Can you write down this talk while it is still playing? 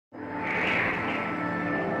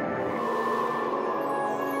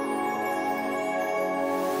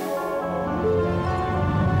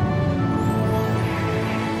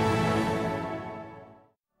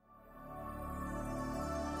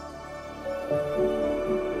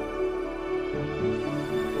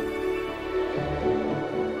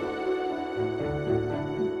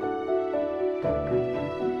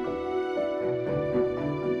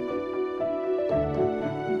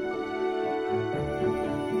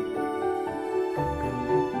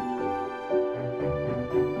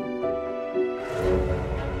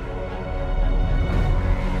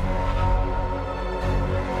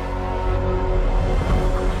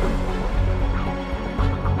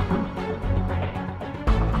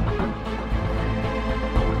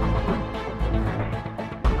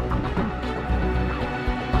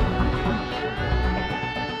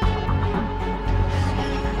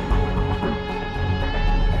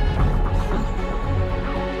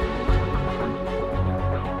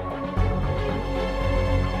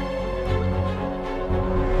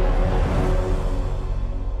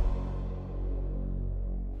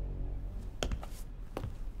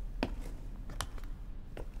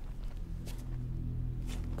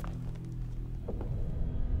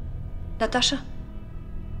Наташа?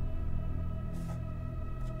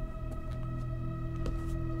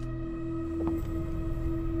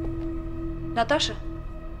 Наташа?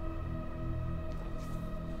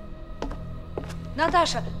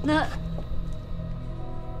 Наташа,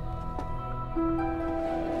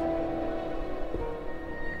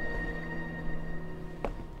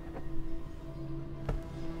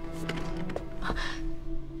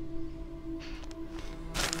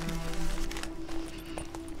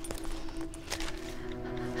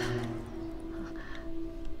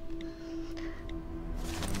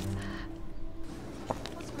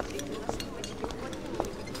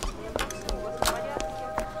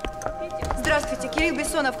 Здравствуйте, Кирилл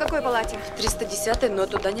Бессонов, в какой палате? 310-й, но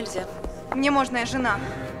туда нельзя. Мне можно, я жена.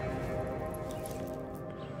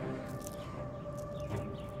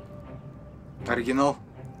 Оригинал?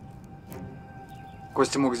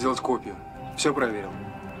 Костя мог сделать копию. Все проверил.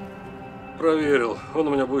 Проверил. Он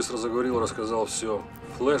у меня быстро заговорил, рассказал все.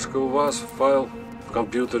 Флешка у вас, файл в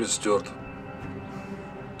компьютере стерт.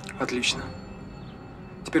 Отлично.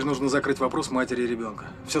 Теперь нужно закрыть вопрос матери и ребенка.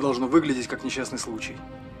 Все должно выглядеть как несчастный случай.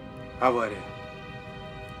 Авария.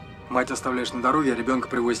 Мать оставляешь на дороге, а ребенка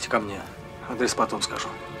привозите ко мне. Адрес потом скажу.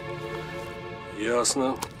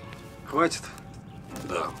 Ясно. Хватит?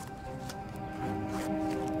 Да.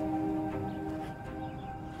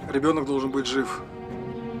 Ребенок должен быть жив.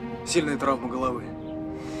 Сильная травма головы.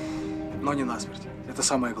 Но не насмерть. Это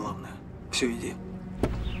самое главное. Все, иди.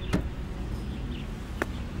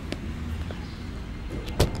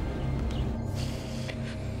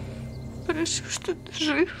 Хорошо, что ты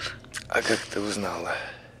жив. А как ты узнала?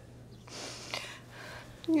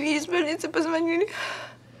 Мне из больницы позвонили.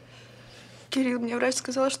 Кирилл, мне врач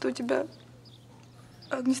сказал, что у тебя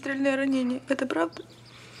огнестрельное ранение. Это правда?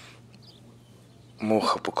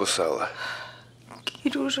 Муха покусала.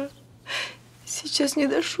 Кирюша, сейчас не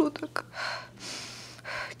до шуток.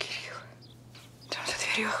 Кирилл, там за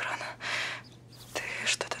дверью охрана. Ты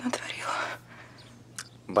что-то натворил.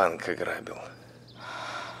 Банк ограбил.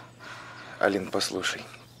 Алин, послушай.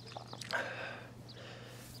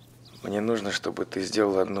 Мне нужно, чтобы ты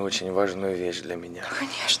сделала одну очень важную вещь для меня.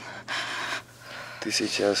 Конечно. Ты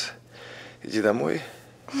сейчас иди домой.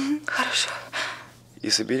 Хорошо. И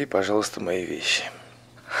собери, пожалуйста, мои вещи.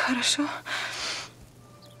 Хорошо.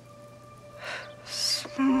 В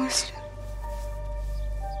смысле?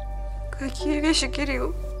 Какие вещи,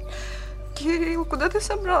 Кирилл? Кирилл, куда ты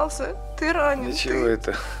собрался? Ты ранен. Ничего,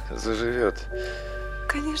 это заживет.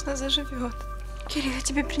 Конечно, заживет. Кирилл, я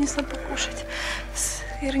тебе принесла покушать.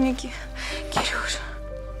 Сырники.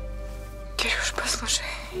 Кирюш, послушай,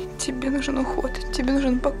 тебе нужен уход, тебе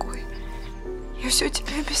нужен покой. Я все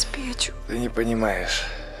тебе обеспечу. Ты не понимаешь.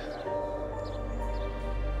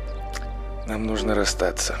 Нам нужно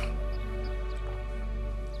расстаться.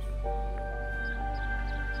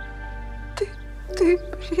 Ты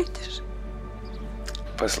бредишь.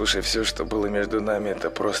 Послушай, все, что было между нами,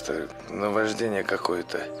 это просто наваждение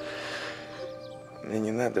какое-то. Мне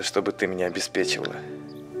не надо, чтобы ты меня обеспечивала.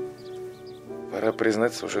 Пора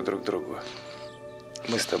признаться уже друг другу.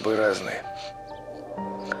 Мы с тобой разные.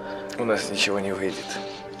 У нас ничего не выйдет.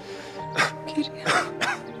 Кирилл,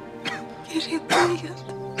 нет.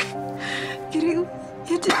 Кирилл,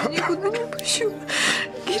 я тебя никуда не пущу.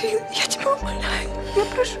 Кирилл, я тебя умоляю. Я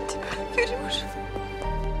прошу тебя, Кирюша.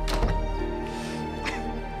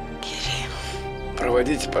 Кирилл.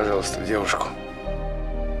 Проводите, пожалуйста, девушку.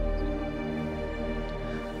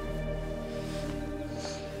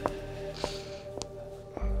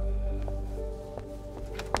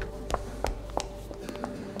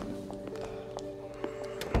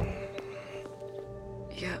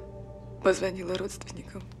 Позвонила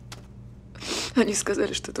родственникам. Они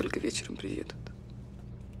сказали, что только вечером приедут.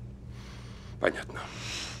 Понятно.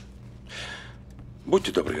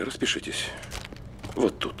 Будьте добры, распишитесь.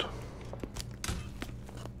 Вот тут.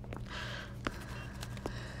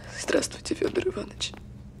 Здравствуйте, Федор Иванович.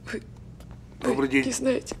 Добрый день. Не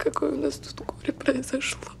знаете, какое у нас тут горе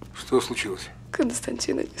произошло. Что случилось?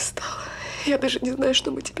 Константина не стало. Я даже не знаю,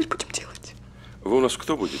 что мы теперь будем делать. Вы у нас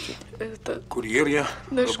кто будете? Это курьер я.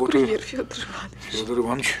 Наш работаю. курьер Федор Иванович. Федор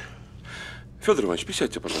Иванович. Федор Иванович,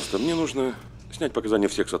 присядьте, пожалуйста. Мне нужно снять показания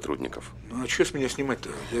всех сотрудников. Ну а что с меня снимать-то?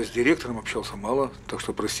 Я с директором общался мало, так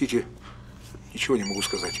что простите, ничего не могу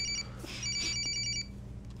сказать.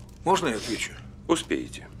 Можно я отвечу?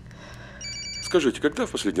 Успеете. Скажите, когда в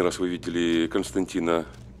последний раз вы видели Константина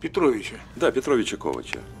Петровича. Да, Петровича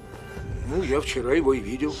Ковача. Ну, я вчера его и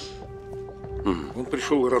видел. Он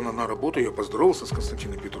пришел рано на работу, я поздоровался с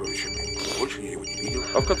Константином Петровичем, и больше я его не видел.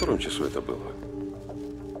 А в котором часу это было?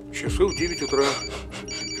 Часов в 9 утра.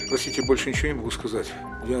 Простите, больше ничего не могу сказать.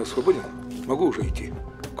 Я свободен? Могу уже идти?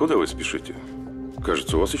 Куда вы спешите?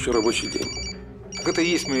 Кажется, у вас еще рабочий день. Так это и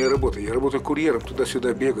есть моя работа. Я работаю курьером,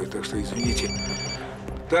 туда-сюда бегаю, так что извините.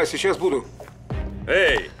 Да, сейчас буду.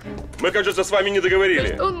 Эй, мы, кажется, с вами не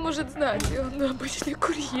договорили. Что он может знать? Он обычный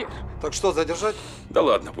курьер. Так что, задержать? Да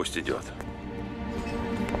ладно, пусть идет.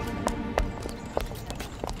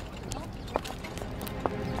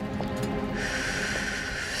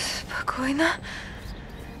 Спокойно.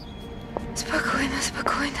 Спокойно,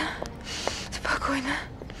 спокойно. Спокойно.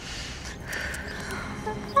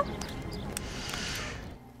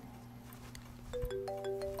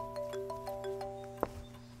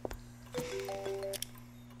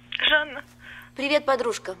 Жанна. Привет,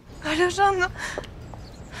 подружка. Алло, Жанна.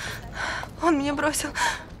 Он меня бросил.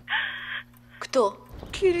 Кто?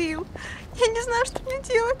 Кирилл. Я не знаю, что мне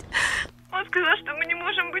делать. Он сказал, что мы не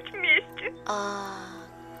можем быть вместе.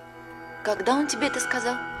 Когда он тебе это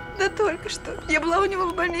сказал? Да только что. Я была у него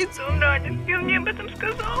в больнице. Он ранен, и он мне об этом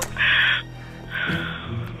сказал.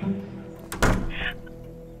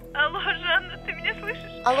 Алло, Жанна, ты меня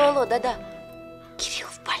слышишь? Алло, да-да. Кирилл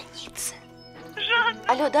в больнице. Жанна.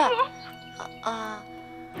 Алло, да.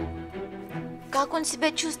 Как он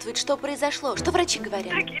себя чувствует? Что произошло? Что врачи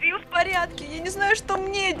говорят? Да, Кирилл В порядке. Я не знаю, что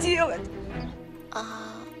мне делать.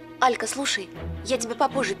 Алька, слушай, я тебе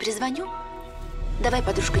попозже перезвоню. Давай,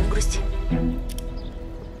 подружка, не грусти.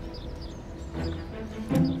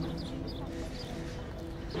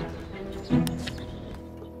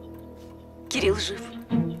 Кирилл жив.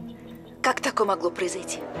 Как такое могло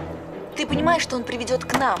произойти? Ты понимаешь, что он приведет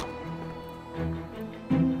к нам?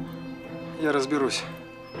 Я разберусь.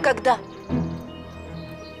 Когда?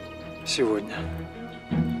 Сегодня.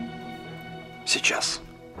 Сейчас.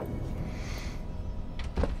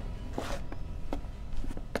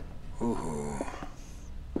 Ого.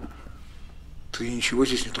 Ты ничего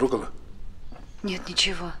здесь не трогала? Нет,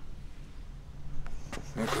 ничего.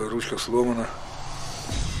 Ну-ка, ручка сломана.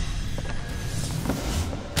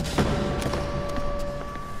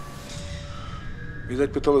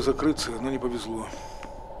 Видать, пыталась закрыться, но не повезло.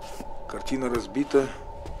 Картина разбита.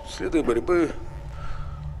 Следы борьбы.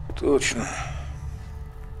 Точно.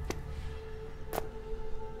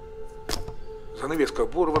 Занавеска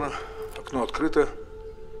оборвана. Окно открыто.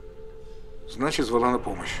 Значит, звала на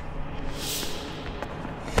помощь.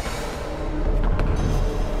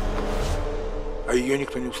 А ее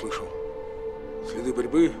никто не услышал. Следы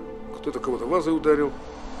борьбы. Кто-то кого-то вазой ударил.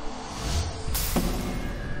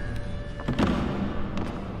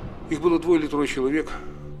 Их было 2 или 3 человек.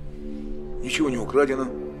 Ничего не украдено.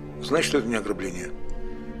 Значит, это не ограбление.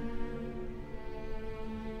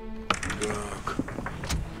 Так.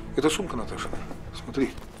 Это сумка Наташина.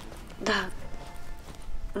 Смотри. Да.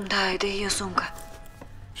 Да, это ее сумка.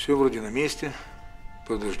 Все вроде на месте.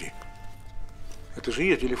 Подожди. Это же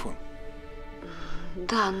ее телефон.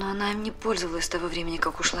 Да, но она им не пользовалась с того времени,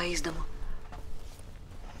 как ушла из дому.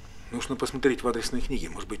 Нужно посмотреть в адресной книге.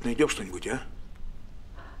 Может быть, найдем что-нибудь, а?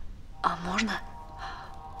 А можно?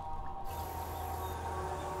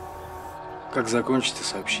 Как закончите,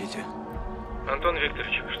 сообщите. Антон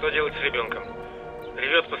Викторович, что делать с ребенком?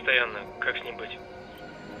 Ревет постоянно. Как с ним быть?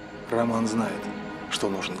 Роман знает, что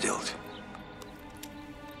нужно делать.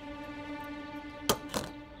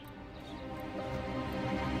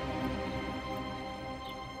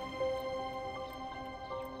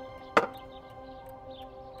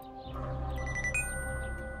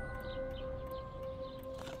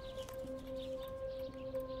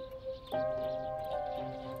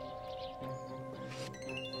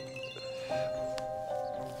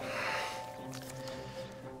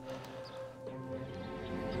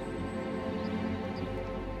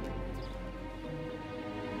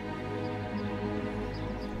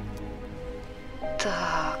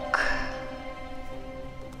 Так.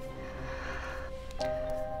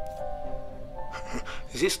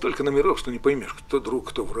 Здесь столько номеров, что не поймешь, кто друг,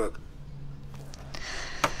 кто враг.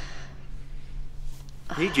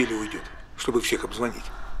 Неделя уйдет, чтобы всех обзвонить.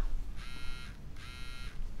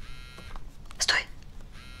 Стой.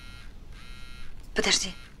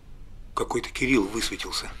 Подожди. Какой-то Кирилл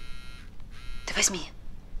высветился. Ты возьми.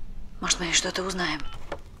 Может, мы что-то узнаем.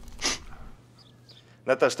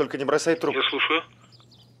 Наташ, только не бросай трубку. Я слушаю.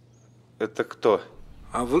 Это кто?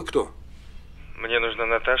 А вы кто? Мне нужна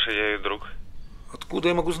Наташа, я ее друг. Откуда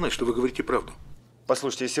я могу знать, что вы говорите правду?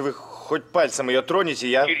 Послушайте, если вы хоть пальцем ее тронете,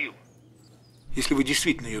 я... Кирилл, если вы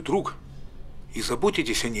действительно ее друг и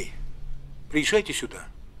заботитесь о ней, приезжайте сюда.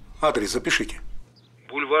 Адрес запишите.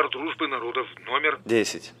 Бульвар Дружбы Народов, номер...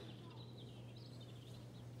 10.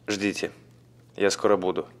 Ждите. Я скоро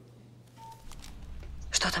буду.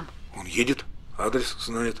 Что там? Он едет. Адрес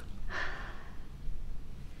знает.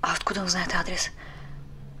 А откуда он знает адрес?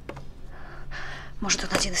 Может, он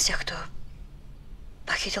один из тех, кто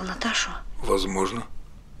похитил Наташу? Возможно.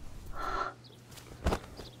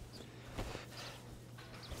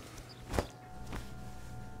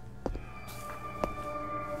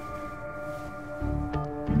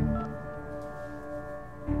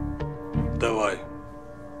 Давай.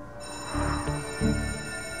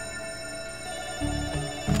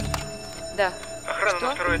 Да. Охрана Что?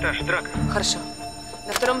 на второй этаж, драка. Хорошо.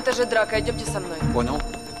 На втором этаже драка, идемте со мной. Понял.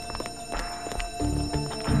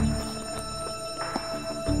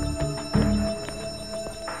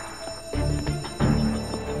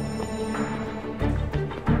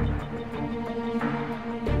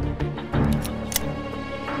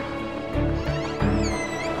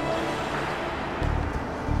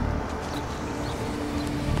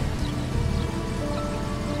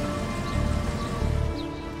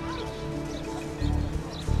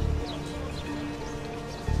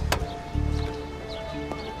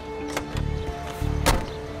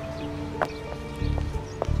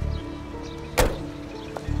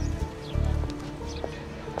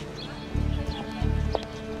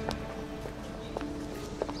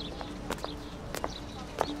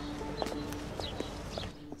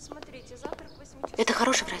 Это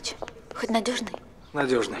хороший врач? Хоть надежный?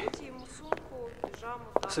 Надежный.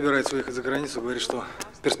 Собирается уехать за границу, говорит, что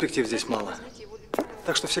перспектив здесь мало.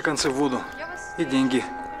 Так что все концы в воду. И деньги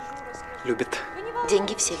любит.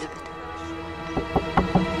 Деньги все любят.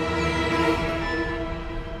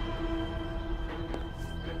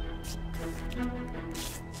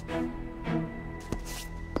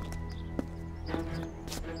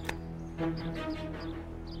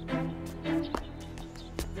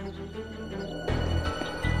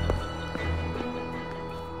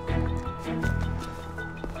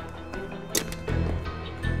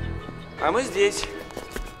 А мы здесь.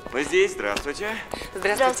 Мы здесь. Здравствуйте.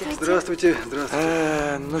 Здравствуйте. Здравствуйте.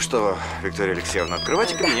 Здравствуйте. Ну что, Виктория Алексеевна,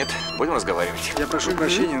 открывайте кабинет. Будем разговаривать. Я прошу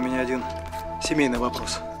прощения, у меня один семейный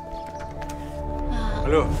вопрос.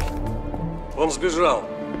 Алло. Он сбежал.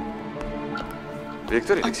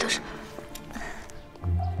 Виктория Алексеевна.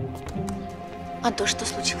 Антош, что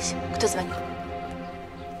случилось? Кто звонил?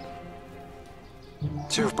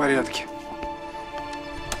 Все в порядке.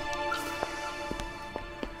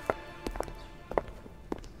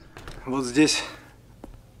 Вот здесь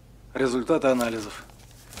результаты анализов.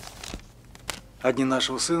 Одни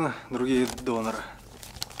нашего сына, другие донора.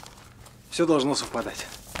 Все должно совпадать.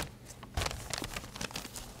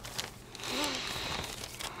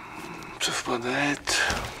 Совпадает.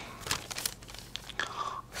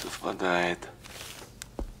 Совпадает.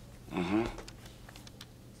 Угу.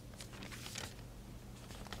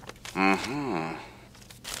 Угу.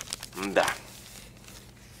 Да.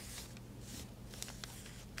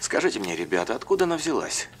 Скажите мне, ребята, откуда она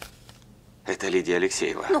взялась? Это Лидия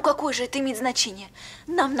Алексеева. Ну какое же это имеет значение?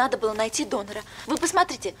 Нам надо было найти донора. Вы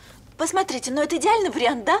посмотрите, посмотрите, ну это идеальный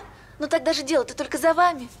вариант, да? Ну тогда же дело-то только за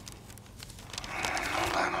вами.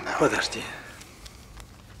 Ну да. Подожди.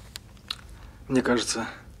 Мне кажется,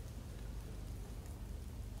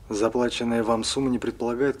 заплаченная вам сумма не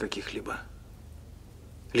предполагает каких-либо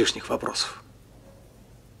лишних вопросов.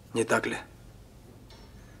 Не так ли?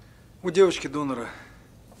 У девочки-донора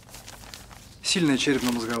сильная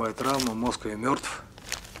черепно-мозговая травма, мозг ее мертв,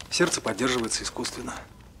 сердце поддерживается искусственно.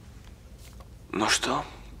 Ну что?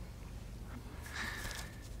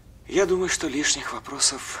 Я думаю, что лишних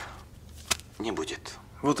вопросов не будет.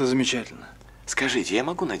 Вот и замечательно. Скажите, я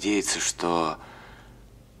могу надеяться, что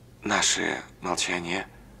наше молчание,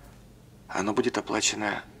 оно будет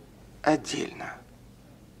оплачено отдельно?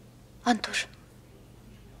 Антош.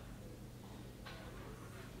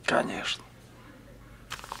 Конечно.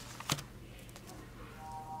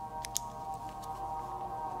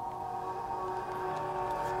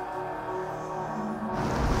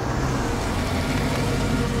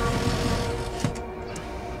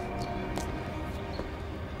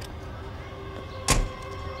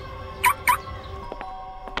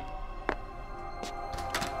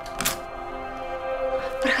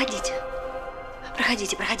 Проходите.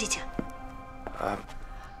 Проходите, проходите.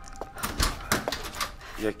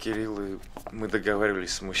 Я Кирилл, и мы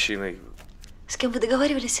договаривались с мужчиной. С кем вы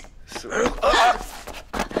договаривались?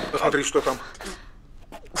 Посмотри, что там.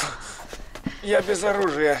 Я без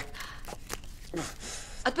оружия.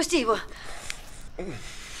 Отпусти его.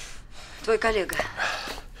 Твой коллега.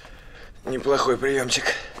 Неплохой приемчик.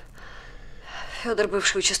 Федор,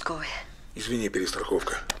 бывший участковый. Извини,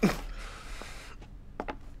 перестраховка.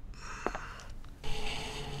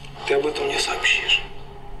 Ты об этом не сообщишь.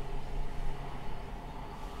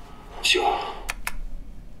 Все.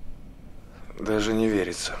 Даже не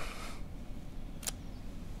верится.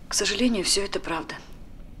 К сожалению, все это правда.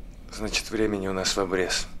 Значит, времени у нас в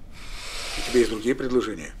обрез. У тебя есть другие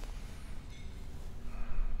предложения?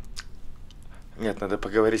 Нет, надо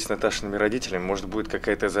поговорить с Наташиными родителями. Может, будет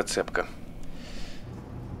какая-то зацепка.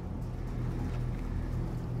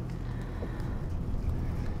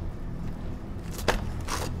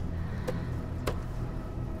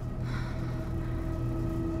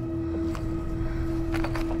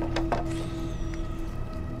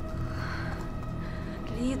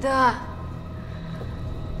 Лида!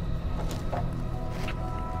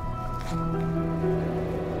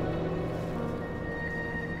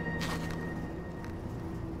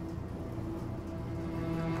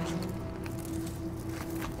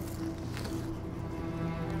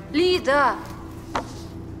 Лида!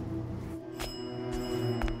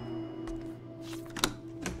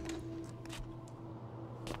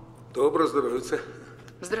 Доброго здоровья.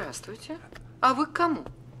 Здравствуйте. А вы к кому?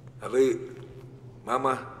 А вы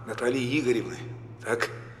мама Натальи Игоревны, так?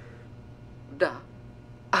 Да.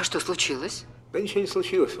 А что случилось? Да ничего не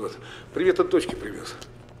случилось. Вот. Привет от дочки привез.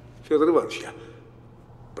 Федор Иванович, я.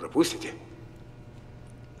 Пропустите?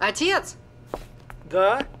 Отец?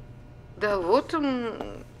 Да? Да вот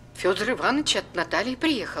Федор Иванович от Натальи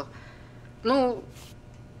приехал. Ну,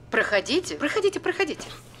 проходите, проходите.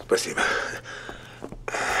 Спасибо.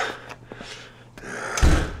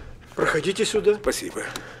 Проходите сюда. Спасибо.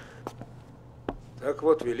 Так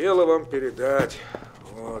вот, велела вам передать.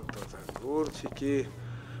 Вот тут огурчики,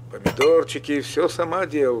 помидорчики. Все сама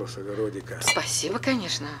делала с огородика. Спасибо,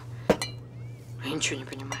 конечно. Я ничего не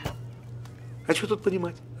понимаю. А что тут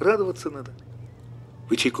понимать? Радоваться надо.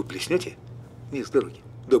 Вы чайку плеснете? Не, с дороги.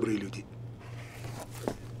 Добрые люди.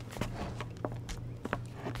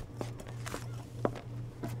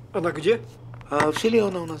 Она где? А в селе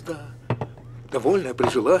она у нас, да. Довольная,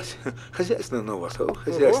 прижилась. Хозяйственная она у вас,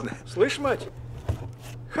 хозяйственная. Ого, слышь, мать,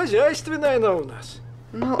 хозяйственная она у нас.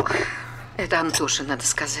 Ну, это Антоша, надо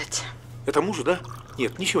сказать. Это мужу, да?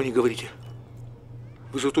 Нет, ничего не говорите.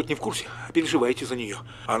 Вы же тут не в курсе, а переживаете за нее.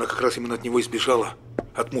 А она как раз именно от него избежала,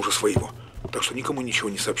 от мужа своего. Так что никому ничего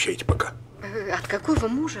не сообщайте пока. От какого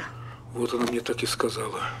мужа? Вот она мне так и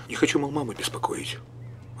сказала. Не хочу, мол, маму беспокоить.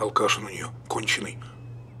 Алкаш он у нее, конченый.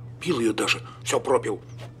 Пил ее даже, все пропил.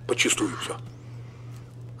 Подчистую все.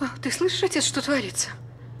 Ты слышишь, отец, что творится?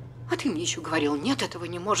 А ты мне еще говорил, нет, этого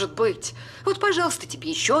не может быть. Вот, пожалуйста, тебе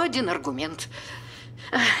еще один аргумент.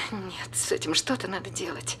 Нет, с этим что-то надо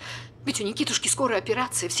делать. Ведь у Никитушки скоро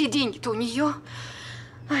операция, все деньги-то у нее.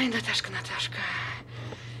 Ай, Наташка, Наташка.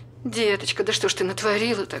 Деточка, да что ж ты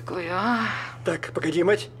натворила такое, а? Так, погоди,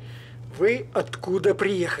 мать. Вы откуда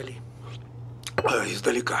приехали?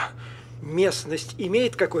 Издалека. Местность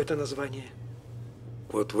имеет какое-то название?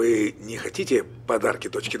 Вот вы не хотите подарки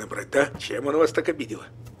дочке набрать, да? Чем она вас так обидела?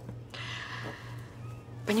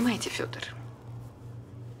 Понимаете, Федор,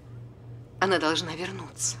 она должна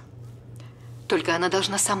вернуться. Только она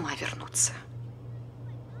должна сама вернуться.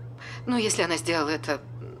 Ну, если она сделала это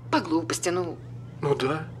по глупости, Ну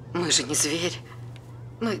да. Мы же не зверь.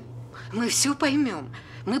 Мы все поймем.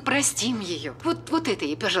 Мы простим ее. Вот это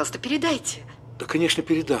ей, пожалуйста, передайте. Да, конечно,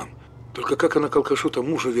 передам. Только как она к алкашу-то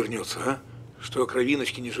мужу вернется, а? Что,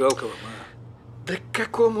 кровиночки не жалко вам, а? Да к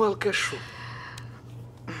какому алкашу?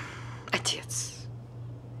 Отец,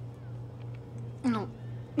 ну,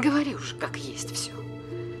 говори уже, как есть все.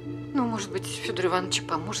 Ну, может быть, Федор Иванович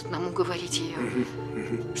поможет нам уговорить ее,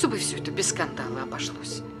 чтобы все это без скандала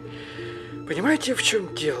обошлось. Понимаете, в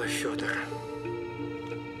чем дело, Федор?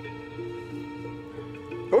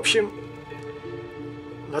 В общем,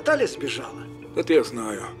 Наталья сбежала. Это я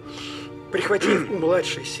знаю. Прихватив у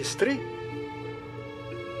младшей сестры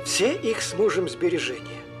все их с мужем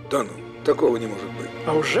сбережения. Да ну, такого не может быть.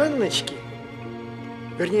 А у Жанночки,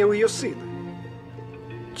 вернее, у ее сына,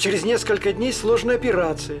 через несколько дней сложная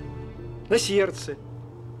операция на сердце,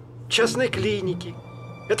 в частной клинике.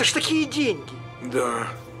 Это ж такие деньги. Да,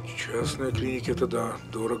 частные клиники, это да,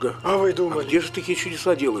 дорого. А вы думали? А где же такие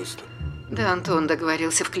чудеса делаются-то? Да, Антон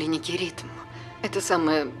договорился в клинике «Ритм». Это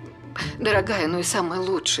самая дорогая, но и самая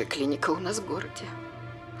лучшая клиника у нас в городе.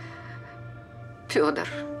 Федор,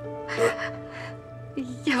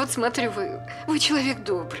 я вот смотрю, вы человек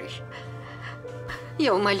добрый.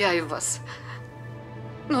 Я умоляю вас.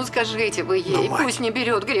 Ну, скажите вы ей, пусть не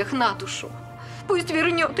берет грех на душу. Пусть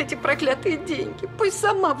вернет эти проклятые деньги. Пусть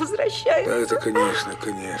сама возвращается. Да, это конечно,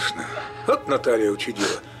 конечно. Вот Наталья учудила.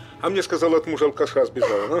 А мне сказала, от мужа алкаша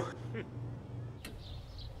сбежала, ну.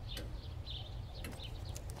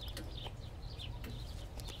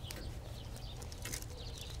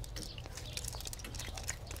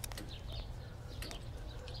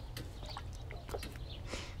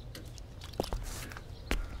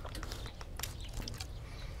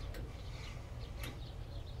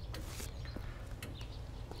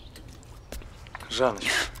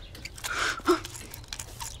 Жанночка.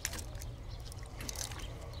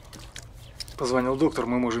 Позвонил доктор,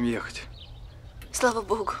 мы можем ехать. Слава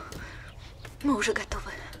богу, мы уже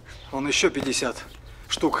готовы. Он еще 50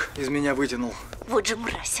 штук из меня вытянул. Вот же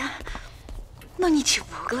мразь, а. Но ничего,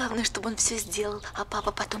 главное, чтобы он все сделал, а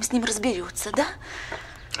папа потом с ним разберется, да?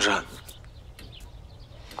 Жан,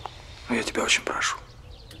 ну я тебя очень прошу.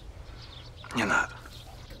 Не надо.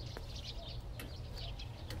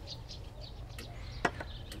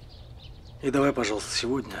 И давай, пожалуйста,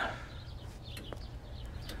 сегодня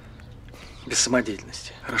без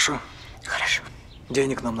самодеятельности, хорошо? Хорошо.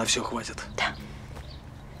 Денег нам на все хватит. Да.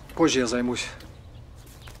 Позже я займусь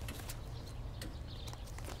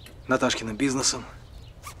Наташкиным бизнесом,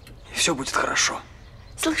 и все будет хорошо.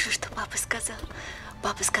 Слышишь, что папа сказал?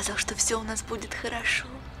 Папа сказал, что все у нас будет хорошо.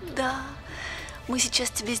 Да. Мы сейчас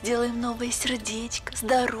тебе сделаем новое сердечко,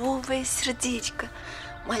 здоровое сердечко.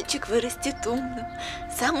 Мальчик вырастет умным,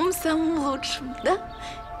 самым-самым лучшим, да?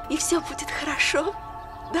 И все будет хорошо,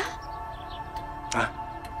 да? А?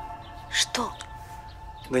 Что?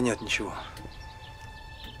 Да нет, ничего.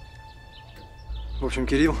 В общем,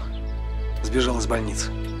 Кирилл сбежал из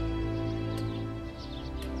больницы.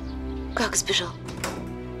 Как сбежал?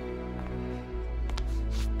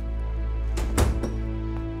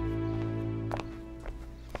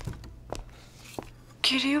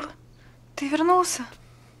 Кирилл, ты вернулся?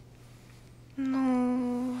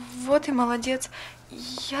 Ну, вот и молодец.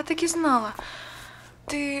 Я так и знала.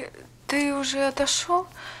 Ты уже отошел?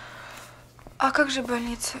 А как же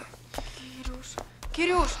больница?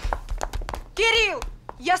 Кирюш! Кирилл!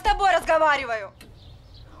 Я с тобой разговариваю!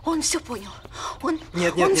 Он все понял.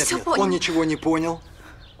 Нет, он ничего не понял.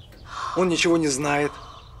 Он ничего не знает.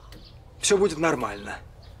 Все будет нормально.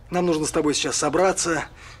 Нам нужно с тобой сейчас собраться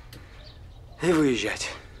и выезжать.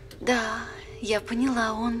 Да, я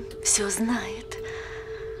поняла, он все знает.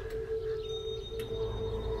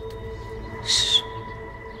 Шш.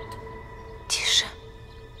 Тише.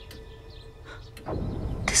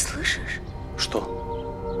 Ты слышишь? Что?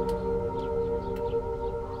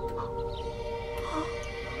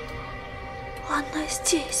 Она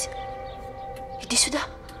здесь. Иди сюда.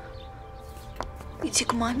 Иди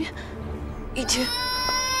к маме. Иди.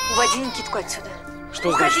 Уводи Никитку отсюда.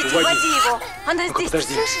 Что значит уводи? Уводи его. Она здесь,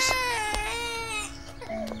 подожди. ты слышишь?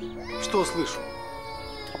 Что слышу?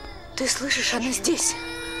 Ты слышишь, она здесь.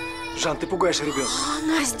 Жан, ты пугаешь ребенка.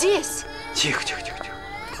 Она здесь. Тихо.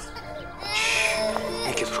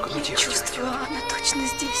 Никитушка, ну тихо. Чувствую, она точно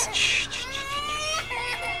здесь.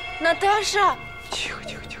 Наташа! Тихо.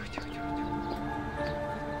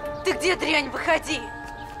 Ты где, дрянь, выходи!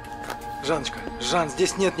 Жанночка, Жан,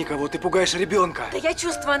 здесь нет никого, ты пугаешь ребенка. Да я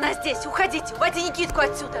чувствую, она здесь. Уходите, уводи Никитку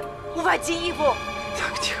отсюда. Уводи его.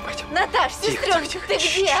 Так, тихо, пойдем. Наташ, сестренка, ты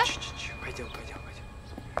где? Пойдем.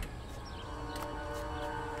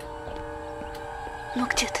 Ну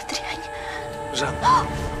где ты, дрянь? Жан,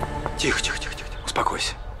 тихо.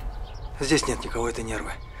 Успокойся. Здесь нет никого, это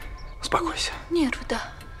нервы. Успокойся. Нервы, да.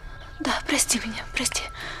 Да, прости меня, прости.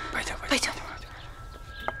 Пойдем. Пойдем.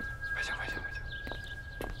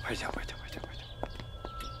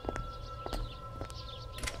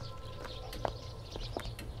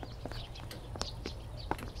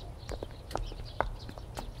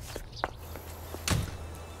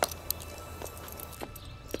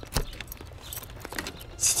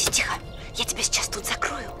 Сиди тихо. Я тебя сейчас тут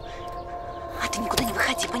закрою. А ты никуда не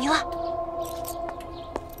выходи, поняла?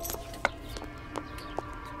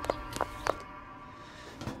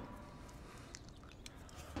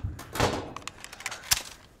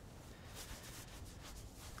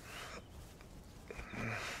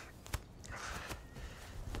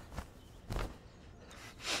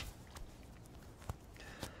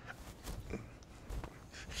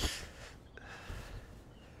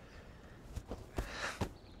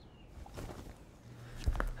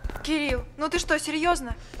 Кирилл, ну ты что,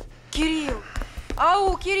 серьезно? Кирилл!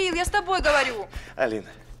 Ау, Кирилл, я с тобой говорю! Алина,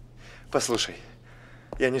 послушай,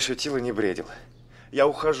 я не шутил и не бредил. Я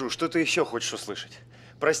ухожу. Что ты еще хочешь услышать?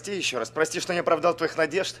 Прости еще раз. Прости, что не оправдал твоих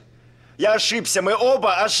надежд. Я ошибся. Мы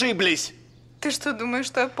оба ошиблись. Ты что, думаешь,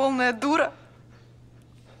 что я полная дура?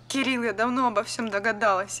 Кирилл, я давно обо всем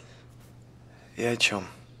догадалась. И о чем?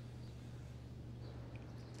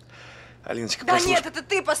 Алиночка, Да послушай. нет, это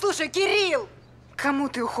ты, послушай, Кирилл! К кому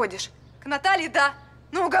ты уходишь? К Наталье, да?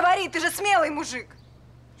 Ну, говори, ты же смелый мужик.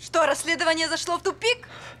 Что, расследование зашло в тупик?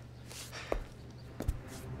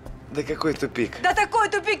 Да какой тупик? Да такой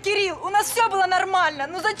тупик, Кирилл! У нас все было нормально.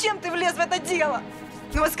 Ну зачем ты влез в это дело?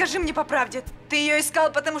 Ну вот скажи мне по правде, ты ее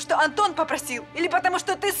искал, потому что Антон попросил? Или потому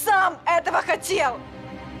что ты сам этого хотел?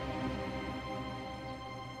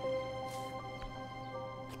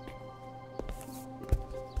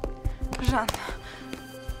 Жанна.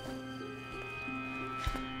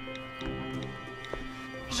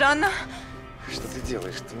 Жанна? Что ты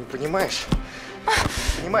делаешь? Ты не понимаешь?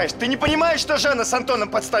 Понимаешь? Ты не понимаешь, что Жанна с Антоном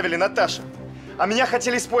подставили Наташу? А меня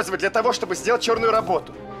хотели использовать для того, чтобы сделать черную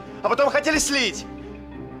работу. А потом хотели слить.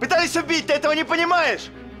 Пытались убить, ты этого не понимаешь?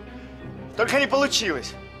 Только не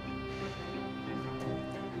получилось.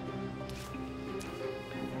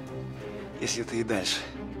 Если ты и дальше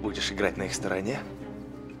будешь играть на их стороне,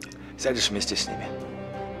 сядешь вместе с ними.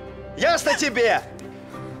 Ясно тебе?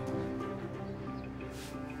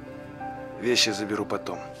 Вещи заберу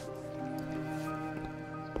потом.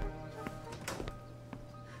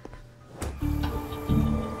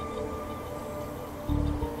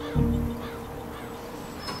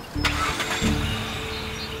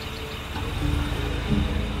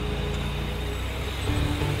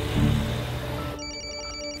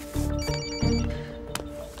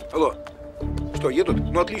 Алло. Что, едут?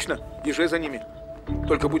 Ну, отлично. Езжай за ними.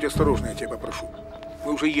 Только будь осторожна, я тебя попрошу.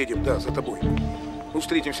 Мы уже едем, да, за тобой. Мы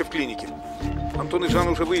встретимся в клинике. Антон и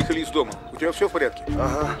Жанна уже выехали из дома. У тебя все в порядке?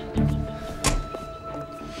 Ага.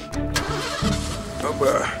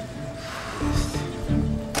 Опа.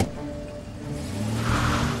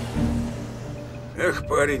 Эх,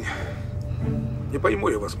 парень. Не пойму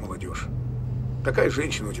я вас, молодежь. Такая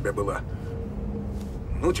женщина у тебя была.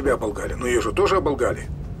 Ну, тебя оболгали. Но ее же тоже оболгали.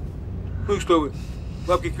 Ну и что вы?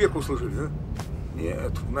 Лапки кверху сложили, да?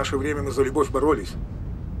 Нет, в наше время мы за любовь боролись.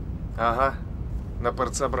 Ага. На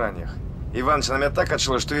партсобраниях. Иваныч на меня так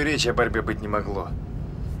отшло, что и речи о борьбе быть не могло.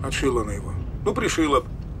 Отшила она его. Ну, пришила б.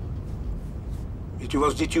 Ведь у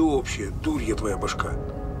вас дети общие. Дурья твоя башка.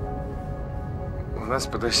 У нас,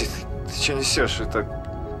 подожди, ты что несешь?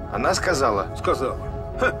 Это она сказала? Сказала.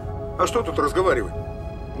 Ха, а что тут разговаривать?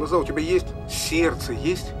 Глаза у тебя есть? Сердце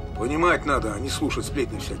есть? Понимать надо, а не слушать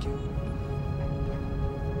сплетни всякие.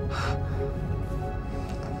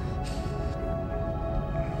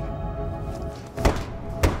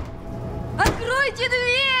 Откройте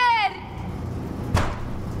дверь!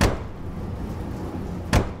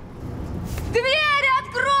 Дверь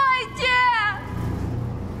откройте!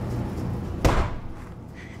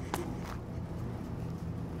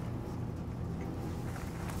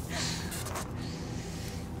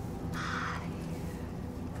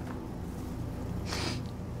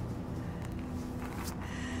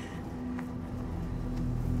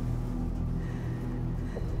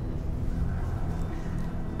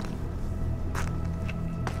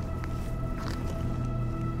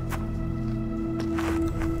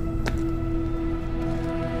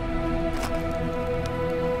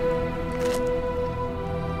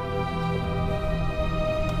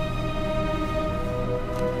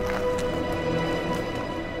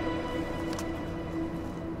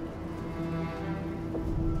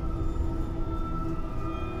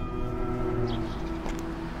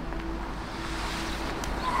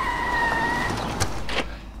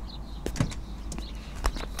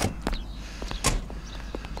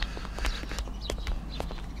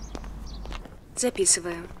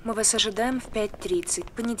 Записываю. Мы вас ожидаем в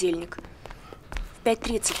 5:30, понедельник. В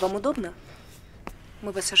 5:30 вам удобно?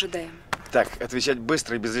 Мы вас ожидаем. Так, отвечать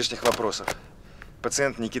быстро и без лишних вопросов.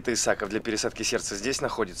 Пациент Никита Исаков для пересадки сердца здесь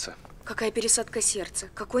находится? Какая пересадка сердца?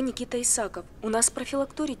 Какой Никита Исаков? У нас в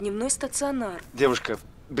профилактории дневной стационар. Девушка,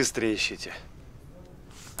 быстрее ищите.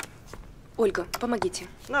 Ольга, помогите.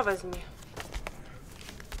 На, возьми.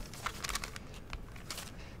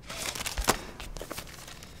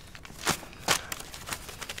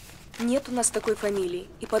 Нет у нас такой фамилии,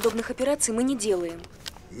 и подобных операций мы не делаем.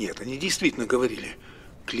 Нет, они действительно говорили.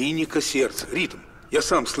 Клиника сердца. Ритм. Я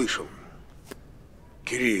сам слышал.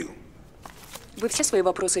 Кирилл. Вы все свои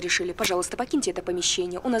вопросы решили? Пожалуйста, покиньте это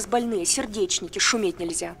помещение. У нас больные, сердечники, шуметь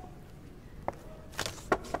нельзя.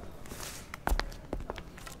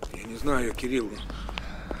 Я не знаю, Кирилл.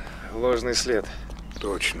 Ложный след.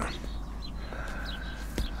 Точно.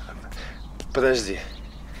 Подожди.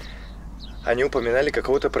 Они упоминали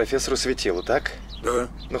какого-то профессора Светилу, так? Да.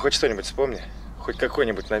 Ну, хоть что-нибудь вспомни. Хоть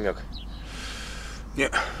какой-нибудь намек. Не.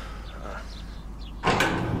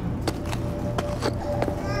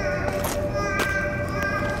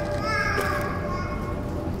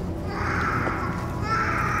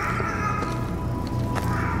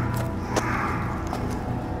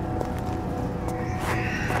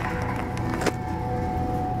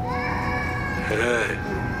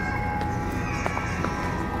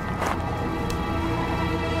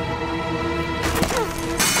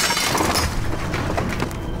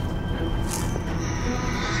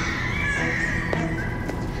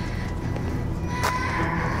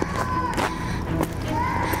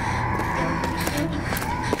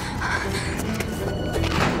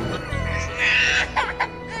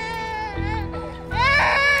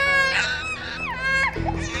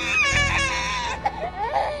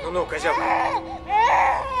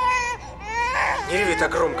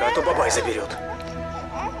 пускай заберет.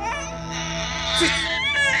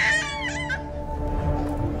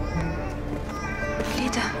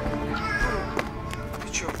 Лида.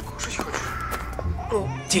 Ты что, кушать хочешь? Ну,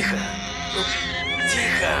 тихо. Ну,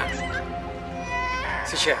 тихо.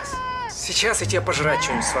 Сейчас я тебе пожрать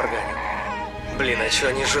что-нибудь сварганю. Блин, а что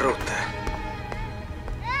они жрут-то?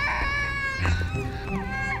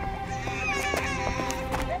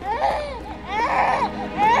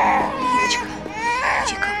 Лидочка,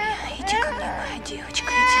 иди ко мне, моя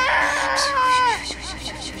девочка, иди. Все.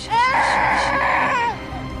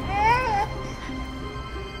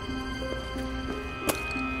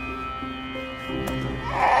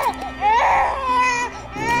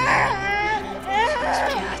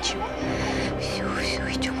 Спрячем.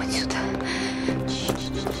 Все, идем отсюда.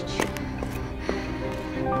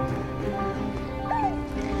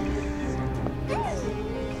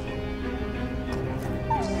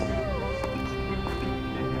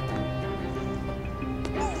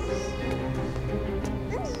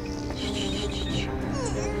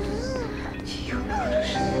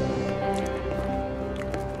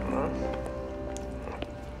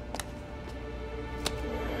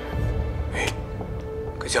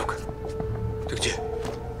 Козявка, ты где?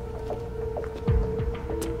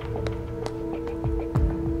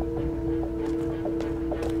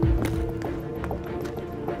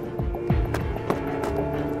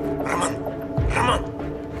 Роман!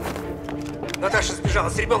 Наташа сбежала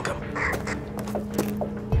с ребенком.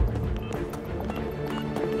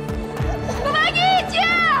 Помогите!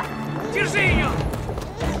 Держи ее!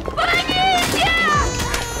 Помогите!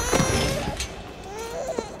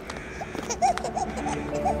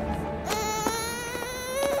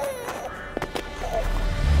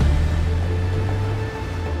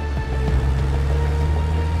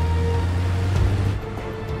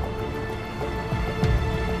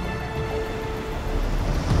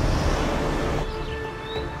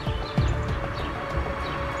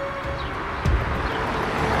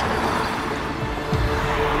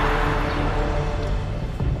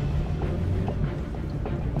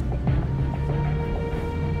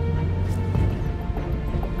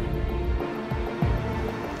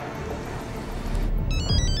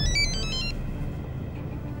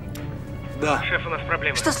 Да. Шеф, у нас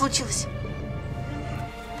проблема. Что случилось?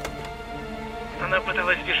 Она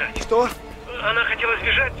пыталась сбежать. Что? Она хотела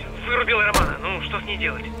сбежать, вырубила Романа. Ну, что с ней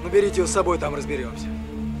делать? Ну, берите его с собой, там разберемся.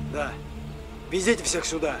 Да. Везите всех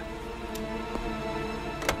сюда.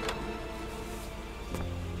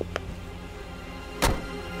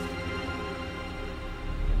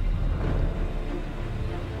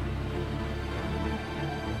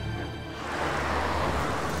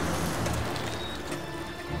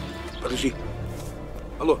 Подожди.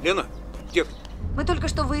 Алло, Лена, где ты? Мы только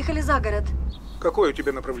что выехали за город. Какое у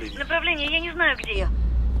тебя направление? Направление, я не знаю, где я.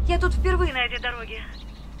 Я тут впервые на этой дороге.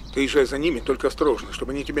 Ты езжай за ними, только осторожно,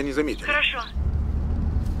 чтобы они тебя не заметили. Хорошо.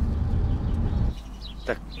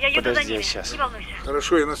 Так, Я еду подожди, за ними, я сейчас. не волнуйся.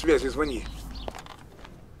 Хорошо, я на связи, звони.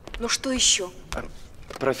 Ну что еще?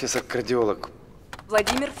 Профессор-кардиолог.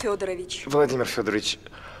 Владимир Федорович. Владимир Федорович,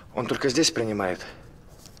 он только здесь принимает?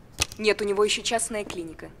 Нет, у него еще частная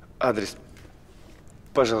клиника. Адрес.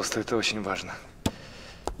 Пожалуйста, это очень важно.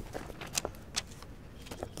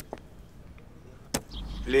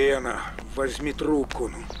 Лена, возьми трубку.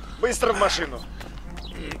 Ну. Быстро в машину.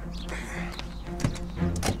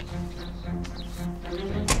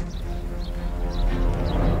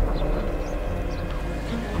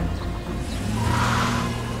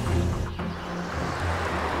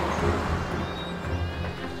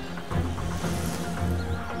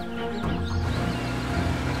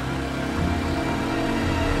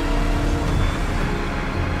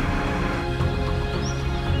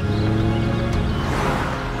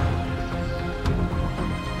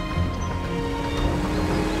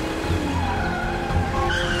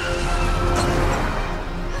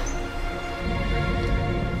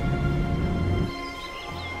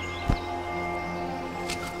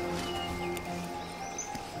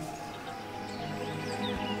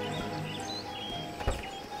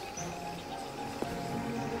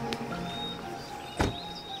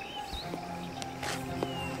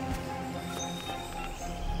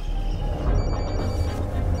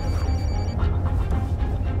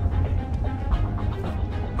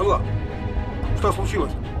 Алло, что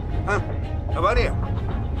случилось? А? Авария?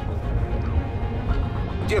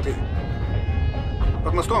 Где ты?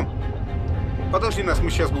 Под мостом? Подожди нас, мы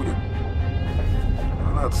сейчас будем.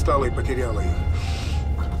 Она отстала и потеряла их.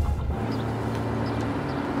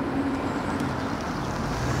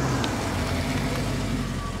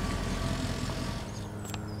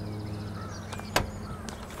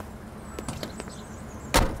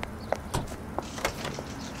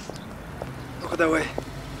 Ну-ка давай,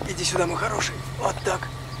 иди сюда, мой хороший. Вот так.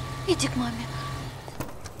 Иди к маме.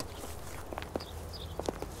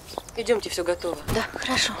 Идемте, все готово. Да,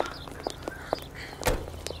 хорошо.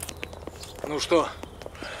 Ну что?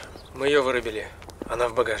 Мы ее вырубили. Она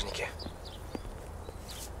в багажнике.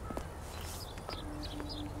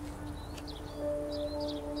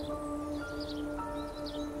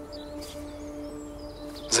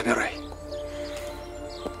 Забирай.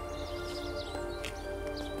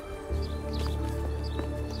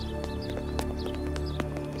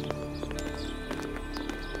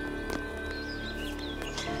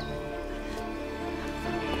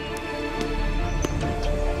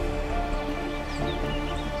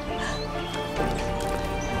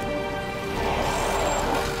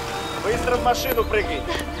 Быстро в машину прыгай.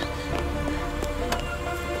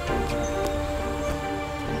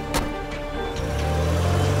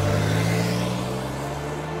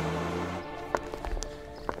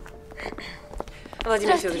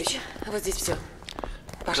 Владимир Федорович, вот здесь все.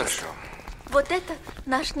 Пожалуйста. Хорошо. Вот это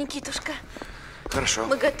наш Никитушка. Хорошо.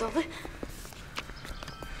 Мы готовы.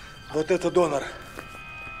 Вот это донор.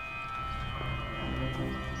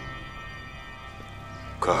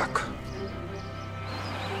 Как?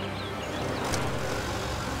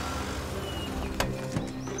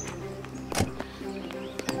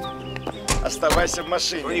 Оставайся в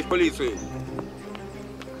машине. Звони в полицию.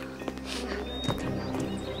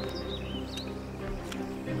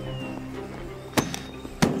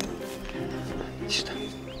 Сюда.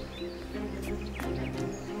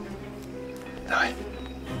 Давай.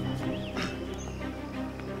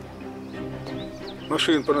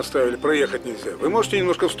 Машин понаставили, проехать нельзя. Вы можете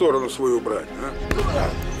немножко в сторону свою убрать, а?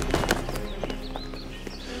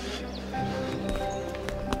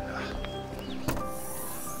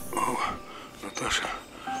 О, Наташа,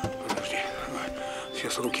 подожди.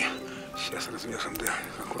 Сейчас руки. Сейчас развяжем, да.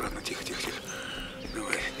 Аккуратно, тихо, тихо, тихо.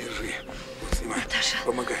 Давай, держи. Вот, снимай. Наташа.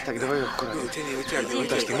 Помогай. Так, давай аккуратно. Ну, тяни, вытягивай.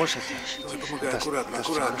 Наташ, ты можешь? Давай, помогай, аккуратно,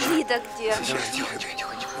 аккуратно. Лида где? Сейчас, тихо, тихо,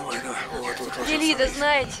 тихо. Давай, давай. Вот. Где Лида,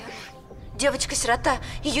 знаете? Девочка-сирота,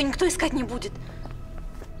 ее никто искать не будет.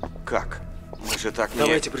 Как? Мы же так не...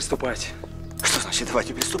 Давайте приступать. Что значит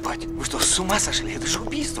давайте приступать? Вы что, с ума сошли? Это же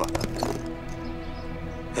убийство.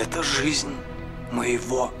 Это жизнь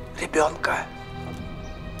моего ребенка.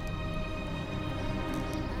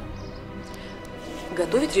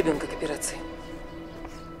 Готовить ребенка к операции?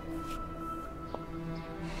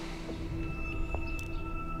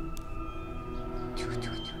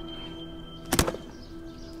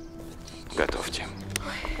 Готовьте.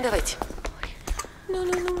 Давайте. Ну,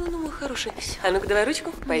 мой хороший. А ну-ка, давай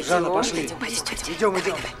ручку. Пойдем. Жанна, пошли. Пойдем.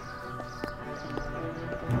 Идем.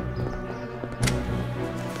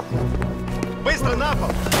 Быстро на пол!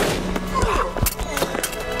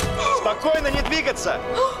 Спокойно, не двигаться!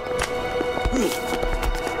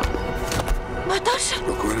 Наташа!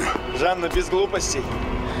 Спокойно. Жанна, без глупостей.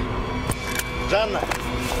 Жанна!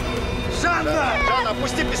 Жанна! Жанна,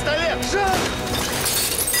 опусти пистолет! Жанна!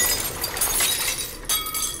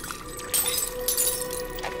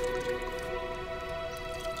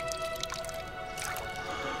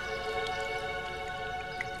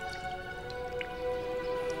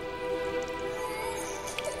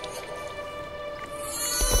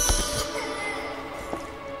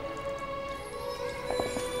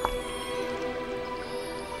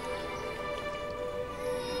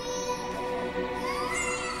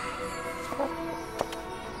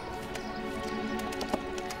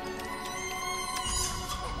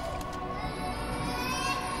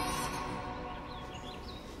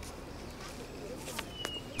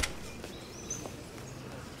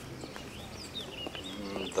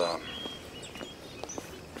 Да.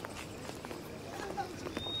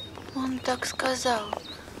 Он так сказал.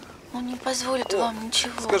 Он не позволит вам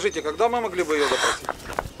ничего. Скажите, когда мы могли бы ее допросить?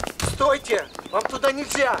 Стойте! Вам туда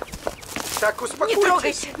нельзя! Так, успокойтесь! Не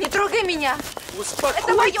трогайся! Не трогай меня! Успокойтесь!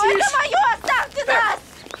 Это мое! Оставьте нас!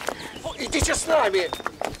 Идите с нами!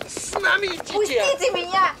 С нами идите! Пустите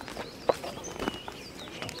меня!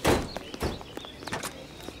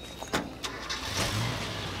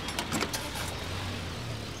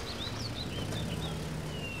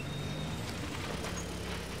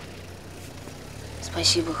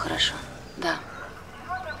 Спасибо, хорошо. Да.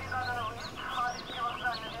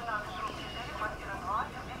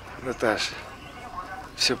 Наташ,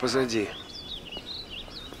 все позади.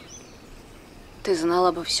 Ты знал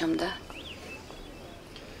обо всем, да?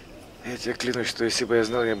 Я тебе клянусь, что если бы я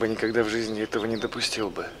знал, я бы никогда в жизни этого не допустил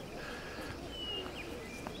бы.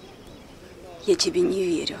 Я тебе не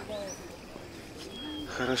верю.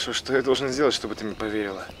 Хорошо, что я должен сделать, чтобы ты мне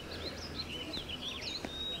поверила?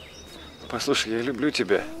 Послушай, я люблю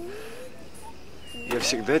тебя.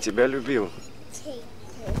 всегда тебя любил.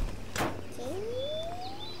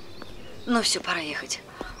 Ну все, пора ехать.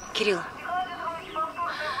 Кирилл.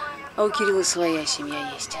 А у Кирилла своя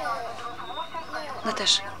семья есть.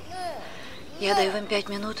 Наташ, я даю вам 5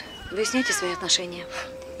 минут. Выясняйте свои отношения.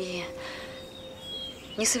 И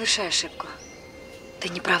не совершай ошибку. Ты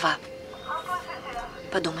не права.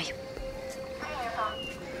 Подумай.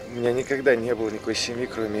 У меня никогда не было никакой семьи,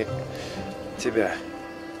 кроме тебя.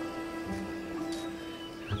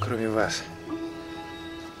 Кроме вас.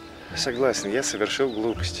 Согласен, я совершил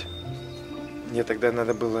глупость. Мне тогда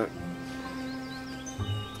надо было...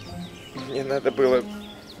 Мне надо было...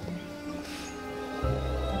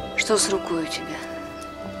 Что с рукой у тебя?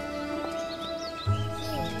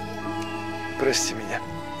 Прости меня.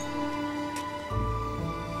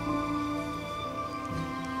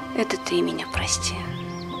 Это ты меня прости.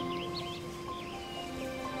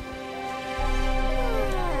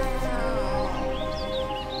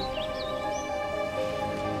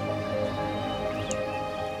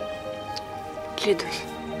 Лидусь,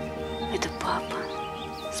 это папа.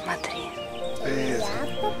 Смотри. Привет.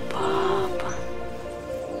 Папа.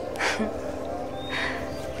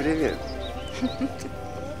 Привет.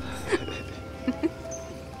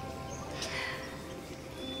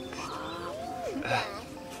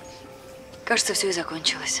 Кажется, все и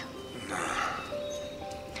закончилось.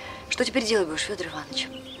 Что теперь делать будешь, Федор Иванович?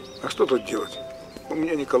 А что тут делать? У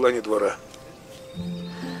меня ни кола, ни двора.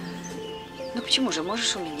 Ну почему же?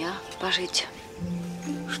 Можешь у меня пожить.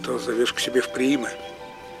 Что, зовешь к себе в приимы?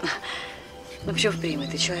 Ну почему в приимы?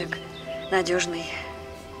 Ты человек надежный,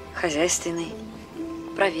 хозяйственный,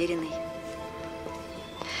 проверенный.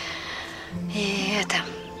 И это...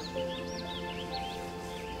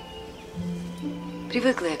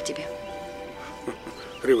 Привыкла я к тебе.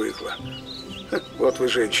 Привыкла. Вот вы,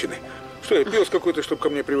 женщины. Что, я пес какой-то, чтобы ко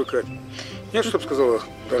мне привыкать? Нет, чтоб сказала,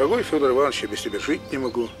 дорогой Федор Иванович, я без тебя жить не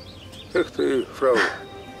могу. Эх ты, фрау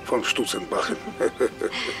фон Штуценбахен.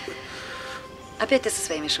 Опять ты со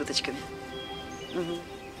своими шуточками. Угу.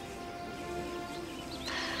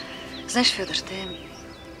 Знаешь, Федор,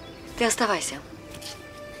 ты оставайся.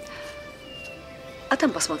 А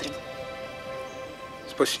там посмотрим.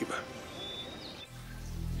 Спасибо.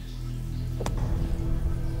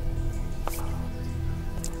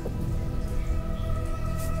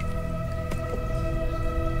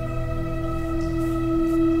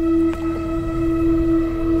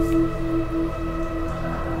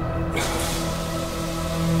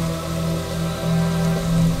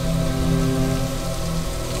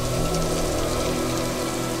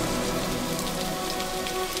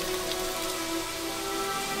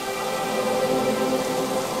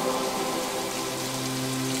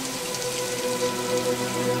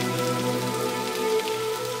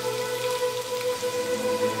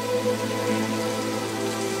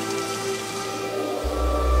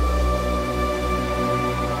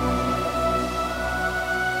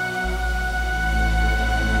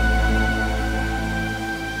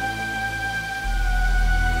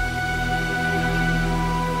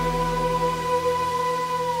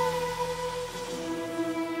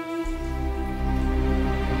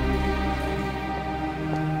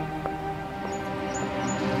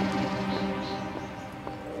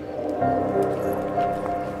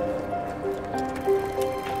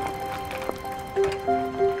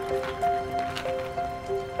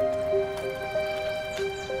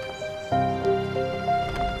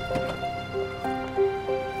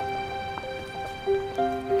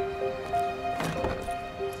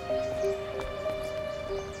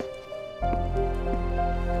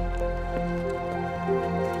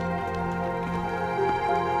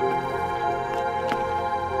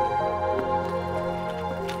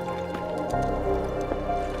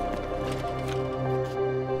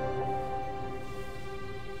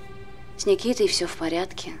 С Никитой все в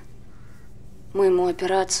порядке. Мы ему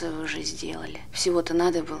операцию уже сделали. Всего-то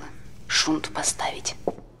надо было шунт поставить.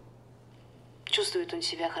 Чувствует он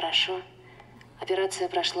себя хорошо. Операция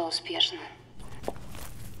прошла успешно.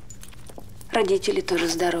 Родители тоже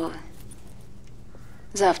здоровы.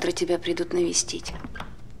 Завтра тебя придут навестить.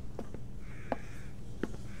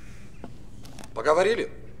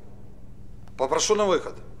 Поговорили? Попрошу на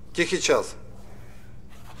выход. Тихий час.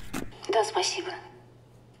 Да, спасибо.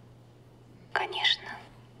 Конечно.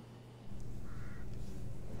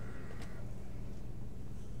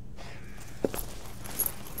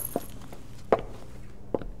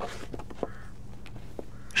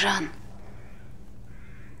 Жан.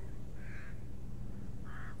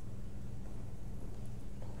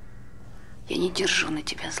 Я не держу на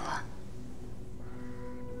тебя зла.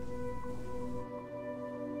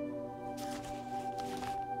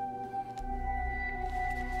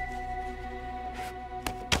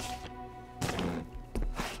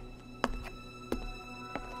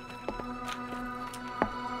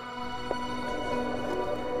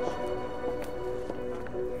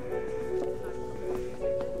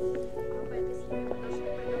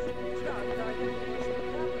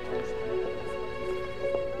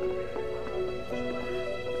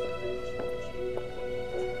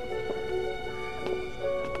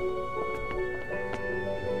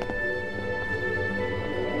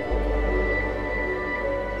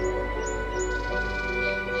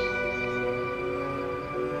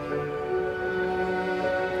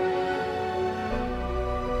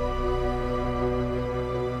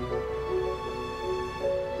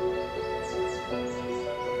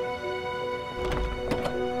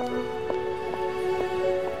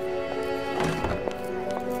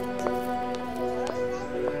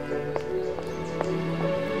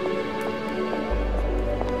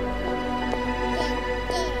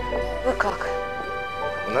 как?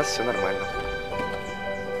 У нас все нормально.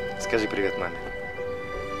 Скажи привет маме.